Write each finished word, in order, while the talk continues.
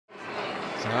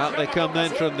So out they come then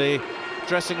from the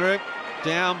dressing room,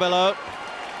 down below,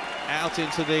 out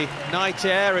into the night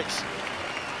air. It's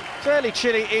fairly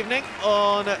chilly evening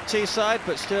on Teesside,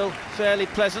 but still fairly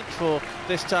pleasant for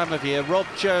this time of year. Rob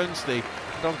Jones, the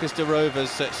Doncaster Rovers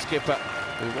skipper,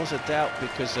 who was a doubt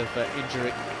because of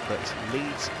injury, but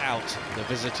leads out the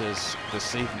visitors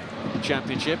this evening. The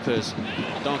Championship as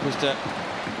Doncaster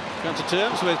come to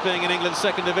terms with being in England's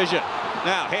second division.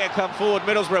 Now here come forward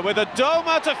Middlesbrough with a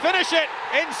Doma to finish it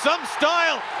in some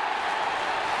style.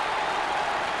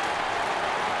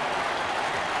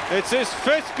 It's his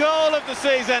 5th goal of the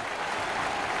season,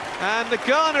 and the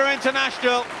Ghana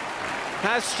international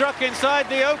has struck inside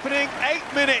the opening 8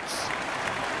 minutes.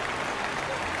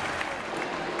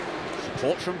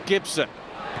 Support from Gibson,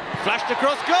 flashed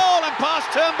across goal and past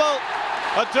Turnbull.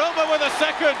 Adoma with a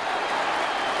second.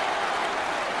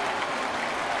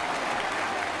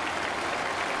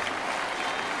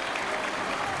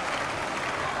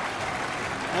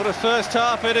 What a first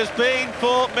half it has been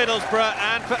for Middlesbrough,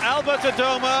 and for Albert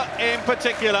Adoma in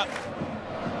particular.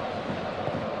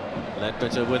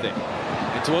 Ledbetter with it,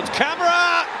 in towards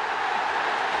camera!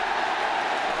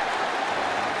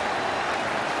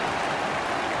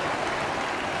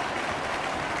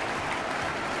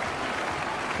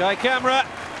 Kai Camera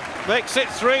makes it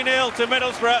 3-0 to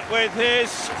Middlesbrough with his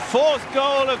 4th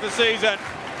goal of the season.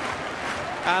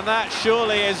 And that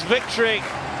surely is victory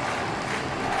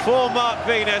for Mark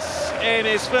Venus in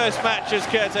his first match as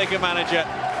caretaker manager.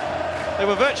 They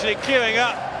were virtually queuing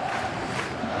up.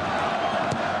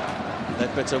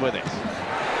 Ledbetter with it.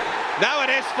 Now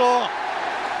it is for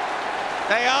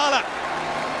Ayala.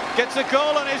 Gets a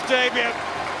goal on his debut.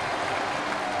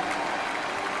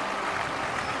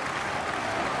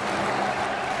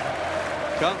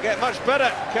 Can't get much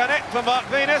better, can it, for Mark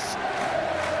Venus?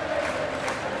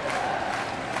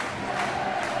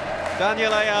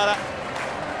 Daniel Ayala.